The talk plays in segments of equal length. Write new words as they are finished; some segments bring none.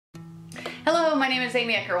Hello, my name is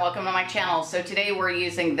Amy Ecker. Welcome to my channel. So today we're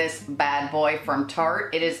using this bad boy from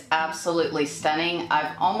Tarte. It is absolutely stunning.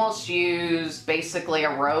 I've almost used basically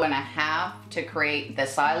a row and a half to create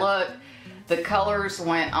this eye look. The colors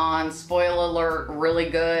went on, spoiler alert, really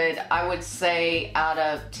good. I would say out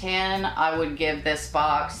of 10, I would give this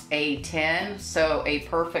box a 10, so a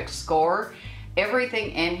perfect score.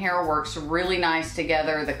 Everything in here works really nice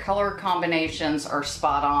together. The color combinations are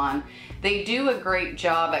spot on. They do a great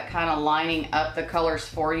job at kind of lining up the colors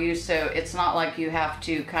for you, so it's not like you have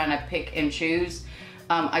to kind of pick and choose.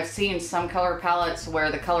 I've seen some color palettes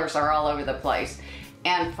where the colors are all over the place,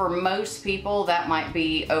 and for most people that might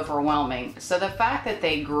be overwhelming. So the fact that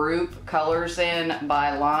they group colors in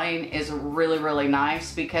by line is really, really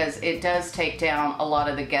nice because it does take down a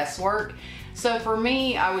lot of the guesswork. So for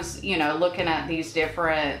me, I was, looking at these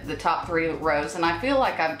the top 3 rows, and I feel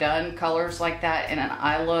like I've done colors like that in an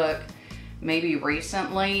eye look maybe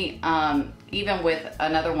recently, even with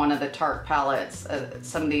another one of the Tarte palettes,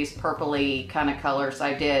 some of these purpley kind of colors,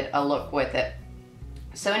 I did a look with it.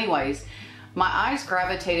 So anyways, my eyes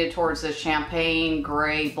gravitated towards the champagne,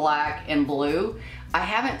 gray, black, and blue. I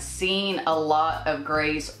haven't seen a lot of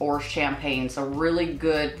grays or champagnes, a really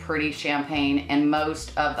good, pretty champagne in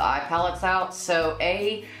most of the eye palettes out. So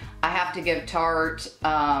I have to give Tarte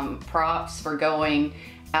props for going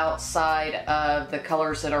outside of the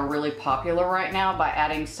colors that are really popular right now by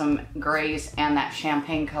adding some grays, and that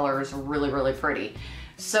champagne color is really, really pretty.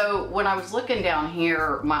 So when I was looking down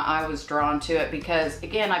here, my eye was drawn to it because,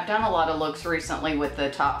 again, I've done a lot of looks recently with the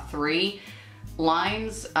top 3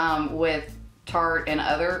 lines with Tarte and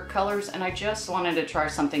other colors, and I just wanted to try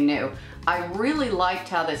something new. I really liked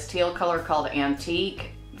how this teal color called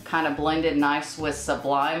Antique kind of blended nice with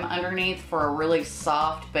Sublime underneath for a really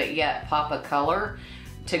soft but yet pop of color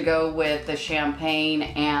to go with the champagne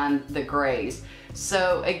and the grays.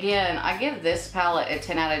 So again, I give this palette a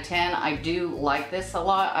 10 out of 10. I do like this a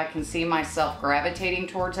lot. I can see myself gravitating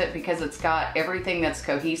towards it because it's got everything that's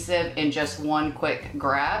cohesive in just one quick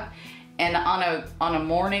grab. And on a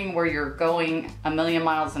morning where you're going a million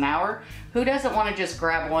miles an hour, who doesn't want to just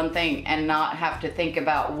grab one thing and not have to think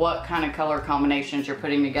about what kind of color combinations you're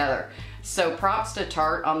putting together? So props to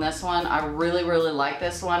Tarte on this one. I really, really like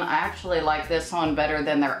this one. I actually like this one better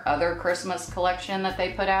than their other Christmas collection that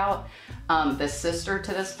they put out. The sister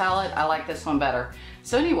to this palette, I like this one better.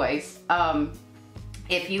 So anyways,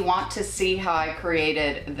 if you want to see how I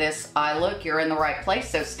created this eye look, you're in the right place,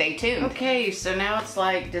 so stay tuned. Okay, so now it's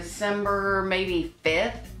like December maybe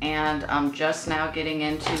 5th, and I'm just now getting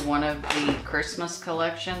into one of the Christmas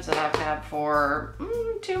collections that I've had for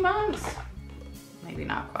 2 months. Maybe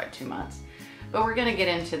not quite 2 months. But we're gonna get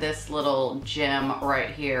into this little gem right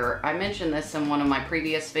here. I mentioned this in one of my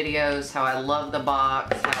previous videos, how I love the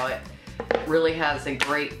box, how it really has a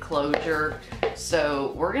great closure.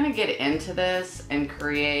 So we're gonna get into this and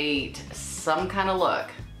create some kind of look.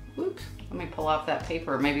 Oops, let me pull off that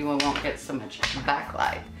paper. Maybe we won't get so much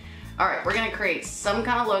backlight. All right, we're gonna create some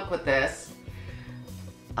kind of look with this.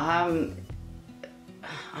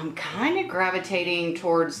 I'm kind of gravitating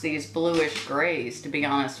towards these bluish grays, to be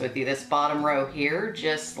honest with you. This bottom row here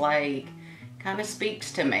just like kind of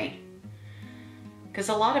speaks to me. Because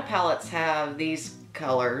a lot of palettes have these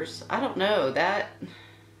colors. I don't know,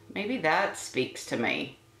 maybe that speaks to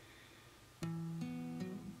me.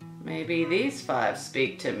 Maybe these 5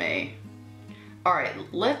 speak to me. All right,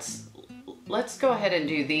 let's go ahead and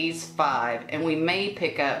do these 5, and we may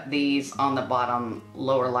pick up these on the bottom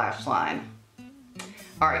lower lash line.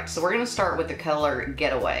 All right, so we're gonna start with the color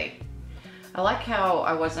Getaway. I like how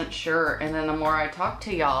I wasn't sure, and then the more I talked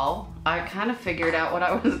to y'all, I kind of figured out what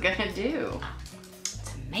I was gonna do.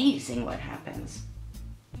 It's amazing what happens.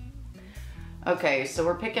 Okay, so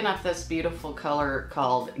we're picking up this beautiful color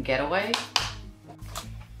called Getaway.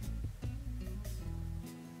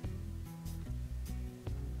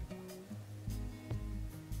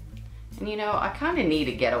 And I kind of need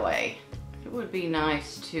a getaway. It would be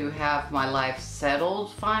nice to have my life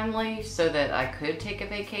settled finally so that I could take a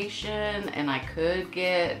vacation and I could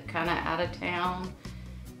get kind of out of town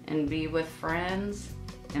and be with friends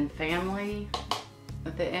and family.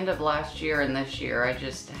 At the end of last year and this year,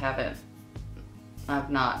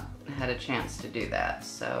 I've not had a chance to do that,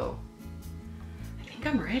 so I think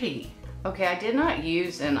I'm ready. Okay, I did not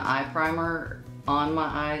use an eye primer on my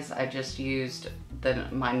eyes. I just used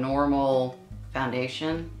my normal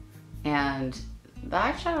foundation, and the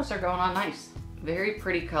eyeshadows are going on nice. Very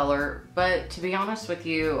pretty color, but to be honest with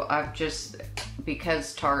you,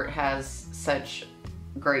 because Tarte has such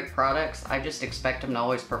great products, I just expect them to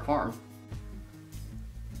always perform.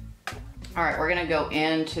 All right, we're gonna go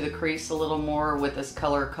into the crease a little more with this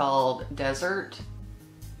color called Desert.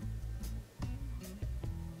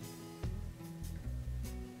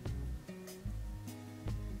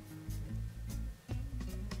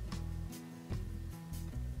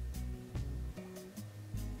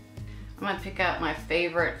 I'm gonna pick out my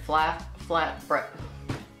favorite my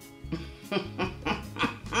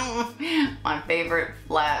favorite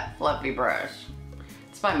flat fluffy brush.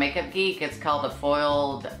 It's by Makeup Geek. It's called a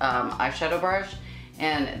foiled eyeshadow brush,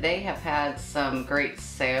 and they have had some great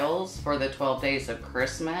sales for the 12 days of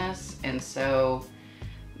Christmas, and so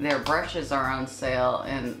their brushes are on sale,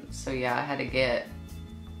 and so yeah, I had to get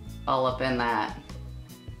all up in that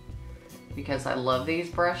because I love these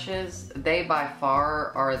brushes. They by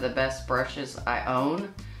far are the best brushes I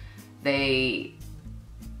own.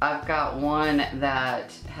 I've got one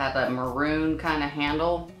that had a maroon kind of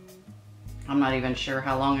handle. I'm not even sure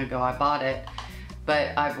how long ago I bought it,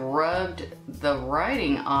 but I've rubbed the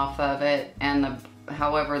writing off of it, and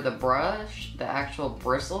however the brush, the actual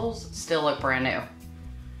bristles, still look brand new.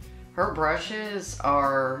 Her brushes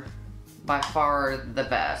are by far the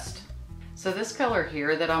best. So this color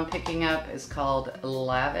here that I'm picking up is called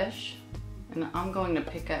Lavish. And I'm going to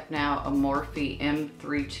pick up now a Morphe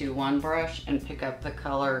M321 brush and pick up the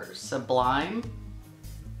color Sublime.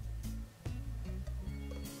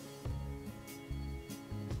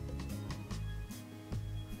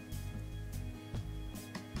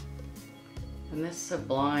 And this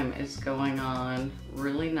Sublime is going on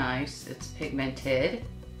really nice. It's pigmented.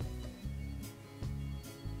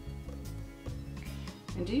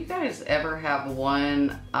 And do you guys ever have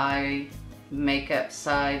one eye makeup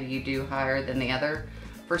side you do higher than the other?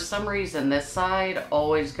 For some reason, this side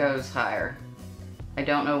always goes higher. I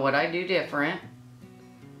don't know what I do different,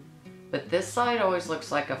 but this side always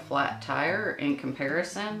looks like a flat tire in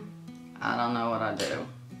comparison. I don't know what I do.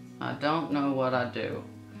 I don't know what I do.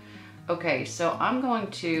 Okay, so I'm going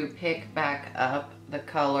to pick back up the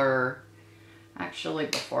color. Actually,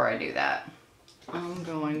 before I do that, I'm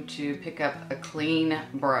going to pick up a clean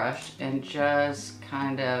brush and just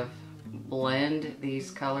kind of blend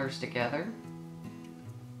these colors together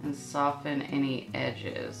and soften any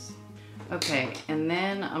edges. Okay, and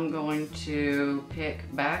then I'm going to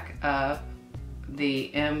pick back up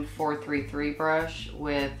the M433 brush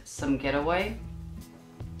with some Getaway.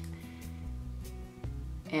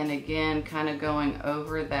 And again, kind of going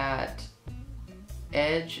over that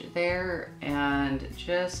edge there and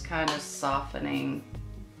just kind of softening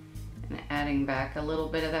and adding back a little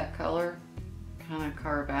bit of that color. Kind of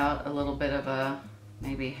carve out a little bit of a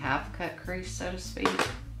maybe half cut crease, so to speak.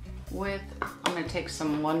 I'm going to take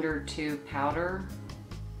some Wonder 2 powder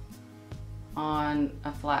on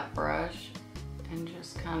a flat brush and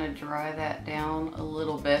just kind of dry that down a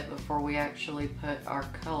little bit before we actually put our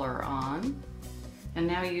color on. And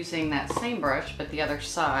now using that same brush, but the other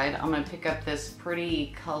side, I'm going to pick up this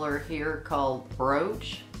pretty color here called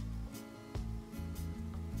Brooch.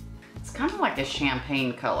 It's kind of like a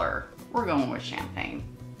champagne color. We're going with champagne.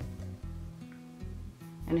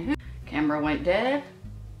 And camera went dead,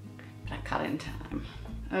 but I caught it in time.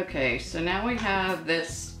 Okay, so now we have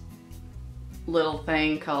this little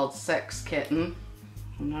thing called Sex Kitten.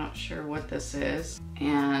 I'm not sure what this is.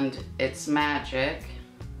 And it's magic.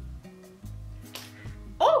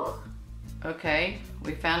 Oh! Okay,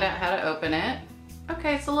 we found out how to open it.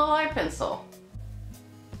 Okay, it's a little eye pencil.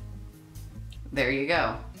 There you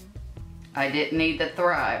go. I didn't need the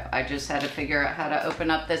Thrive. I just had to figure out how to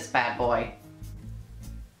open up this bad boy.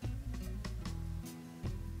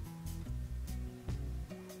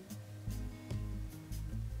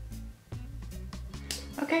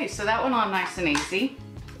 Okay, so that went on nice and easy.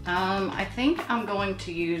 I think I'm going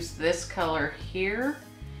to use this color here.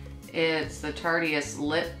 It's the Tarte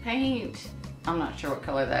lip paint. I'm not sure what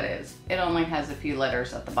color that is. It only has a few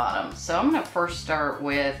letters at the bottom. So I'm gonna first start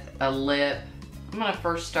with a lip. I'm gonna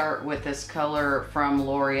first start with this color from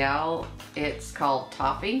L'Oreal. It's called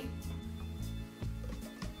Toffee.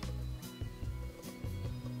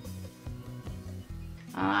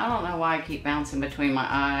 I don't know why I keep bouncing between my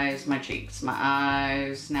eyes, my cheeks, my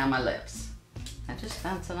eyes, now my lips. I'm just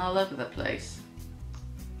bouncing all over the place.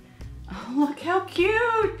 Oh, look how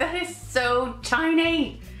cute! That is so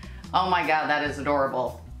tiny. Oh my God, that is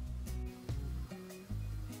adorable.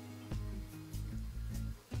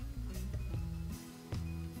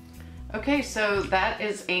 Okay, so that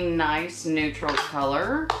is a nice neutral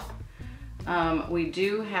color. We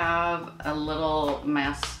do have a little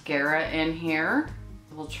mascara in here.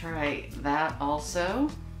 We'll try that also.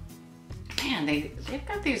 Man, they've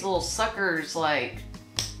got these little suckers like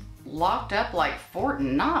locked up like Fort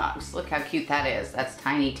Knox. Look how cute that is. That's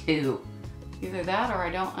tiny too. Either that or I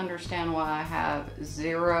don't understand why I have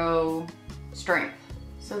 0 strength.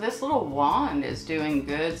 So this little wand is doing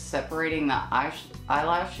good separating the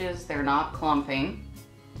eyelashes. They're not clumping.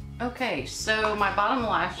 Okay, so my bottom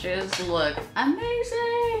lashes look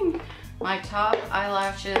amazing. My top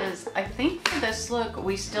eyelashes, I think for this look,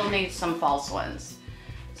 we still need some false ones.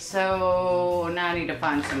 So now I need to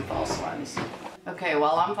find some false ones. Okay,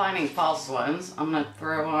 while I'm finding false ones, I'm gonna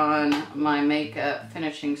throw on my makeup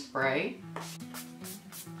finishing spray.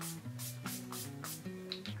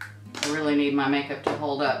 I really need my makeup to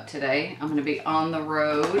hold up today. I'm gonna be on the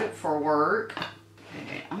road for work.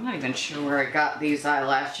 Okay, I'm not even sure where I got these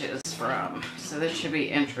eyelashes from, so this should be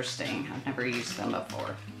interesting. I've never used them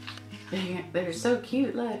before. Dang it, they're so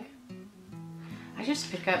cute, look. I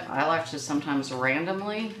just pick up eyelashes sometimes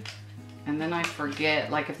randomly, and then I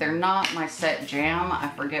forget, like if they're not my set jam, I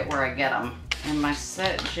forget where I get them. And my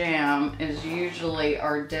set jam is usually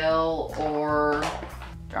Ardell or,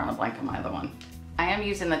 drawing a blank on my other one. I am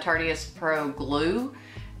using the Tarte Pro glue.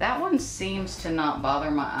 That one seems to not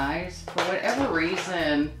bother my eyes. For whatever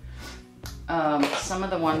reason, some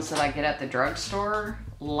of the ones that I get at the drugstore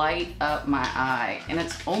light up my eye. And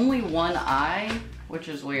it's only one eye, which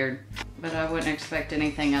is weird. But I wouldn't expect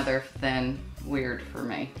anything other than weird for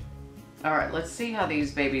me. All right, let's see how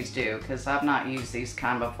these babies do, because I've not used these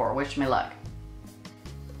kind before. Wish me luck.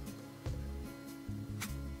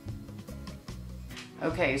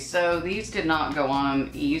 Okay, so these did not go on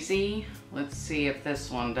easy. Let's see if this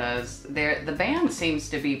one does. The band seems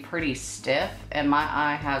to be pretty stiff, and my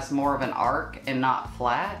eye has more of an arc and not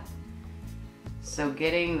flat. So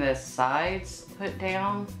getting the sides put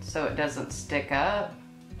down so it doesn't stick up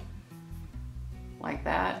like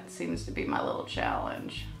that seems to be my little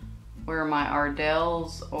challenge. Where my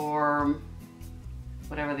Ardells or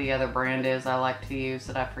whatever the other brand is I like to use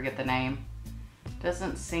that I forget the name,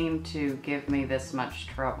 doesn't seem to give me this much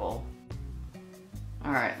trouble.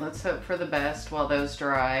 All right, let's hope for the best while those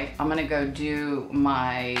dry. I'm gonna go do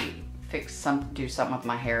something with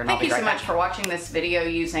my hair, and I'll be right back. Thank you so much for watching this video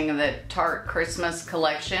using the Tarte Christmas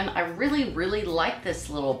collection. I really like this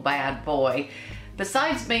little bad boy.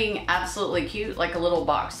 Besides being absolutely cute, like a little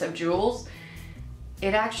box of jewels,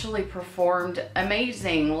 it actually performed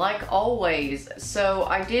amazing, like always. So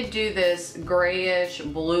I did do this grayish,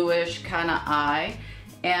 bluish kind of eye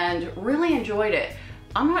and really enjoyed it.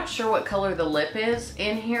 I'm not sure what color the lip is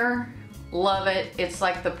in here. Love it. It's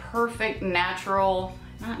like the perfect neutral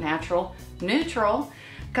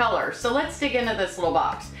color. So let's dig into this little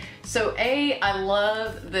box. So I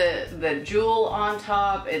love the jewel on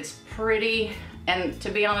top. It's pretty. And to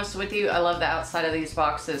be honest with you, I love the outside of these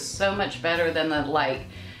boxes so much better than the like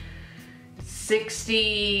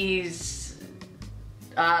 60s,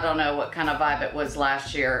 I don't know what kind of vibe it was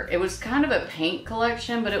last year. It was kind of a paint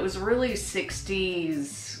collection, but it was really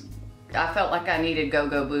 60s. I felt like I needed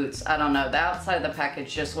go-go boots. I don't know, the outside of the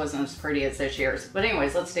package just wasn't as pretty as this year's. But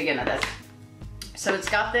anyways, let's dig into this. So it's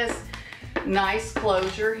got this nice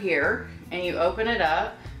closure here, and you open it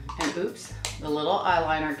up, and oops, the little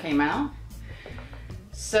eyeliner came out.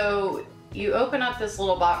 So you open up this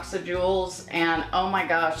little box of jewels, and oh my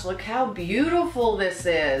gosh, look how beautiful this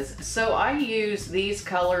is. So I used these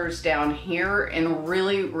colors down here and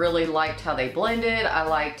really liked how they blended. I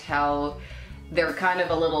liked how they're kind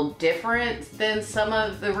of a little different than some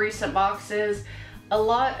of the recent boxes. A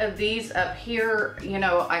lot of these up here, you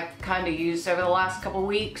know, I kind of used over the last couple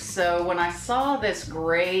weeks. So when I saw this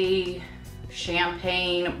gray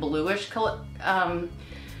champagne bluish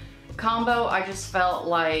combo, I just felt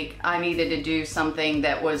like I needed to do something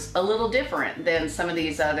that was a little different than some of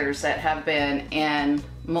these others that have been in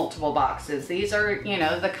multiple boxes. These are, you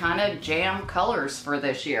know, the kind of jam colors for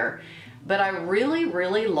this year. But I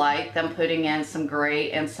really like them putting in some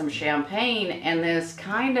gray and some champagne and this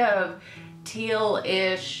kind of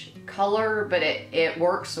teal-ish color, but it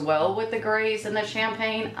works well with the grays and the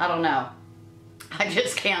champagne. I don't know. I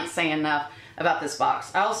just can't say enough about this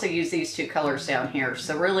box. I also use these two colors down here,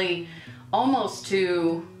 so really almost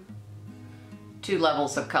two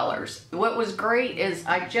levels of colors. What was great is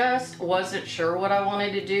I just wasn't sure what I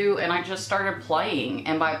wanted to do, and I just started playing,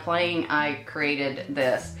 and by playing I created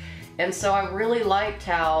this. And so I really liked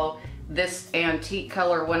how this antique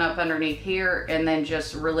color went up underneath here and then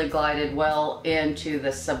just really glided well into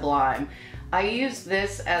the sublime. I used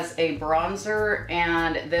this as a bronzer,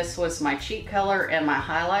 and this was my cheek color and my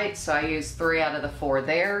highlight, so I used 3 out of the 4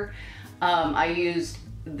 there. I used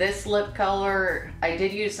this lip color. I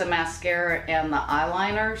did use the mascara and the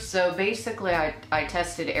eyeliner, so basically I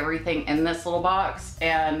tested everything in this little box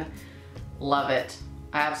and love it.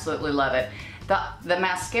 I absolutely love it. The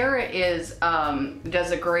mascara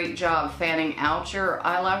does a great job fanning out your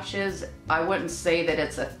eyelashes. I wouldn't say that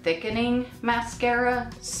it's a thickening mascara,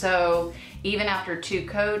 so even after 2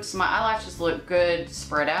 coats, my eyelashes look good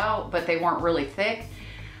spread out, but they weren't really thick.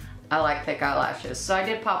 I like thick eyelashes, so I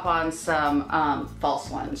did pop on some false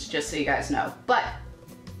ones, just so you guys know. But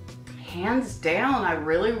hands down, I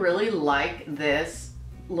really, really like this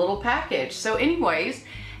little package. So anyways,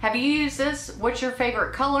 have you used this? What's your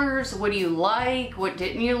favorite colors? What do you like? What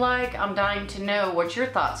didn't you like? I'm dying to know what your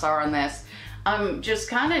thoughts are on this. I'm just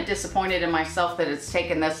kind of disappointed in myself that it's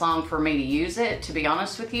taken this long for me to use it, to be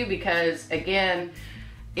honest with you, because again,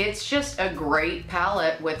 it's just a great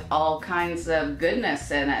palette with all kinds of goodness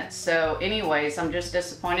in it. So anyways, I'm just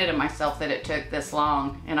disappointed in myself that it took this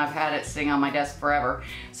long, and I've had it sitting on my desk forever.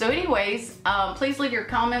 So anyways, please leave your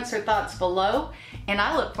comments or thoughts below, and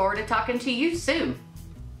I look forward to talking to you soon.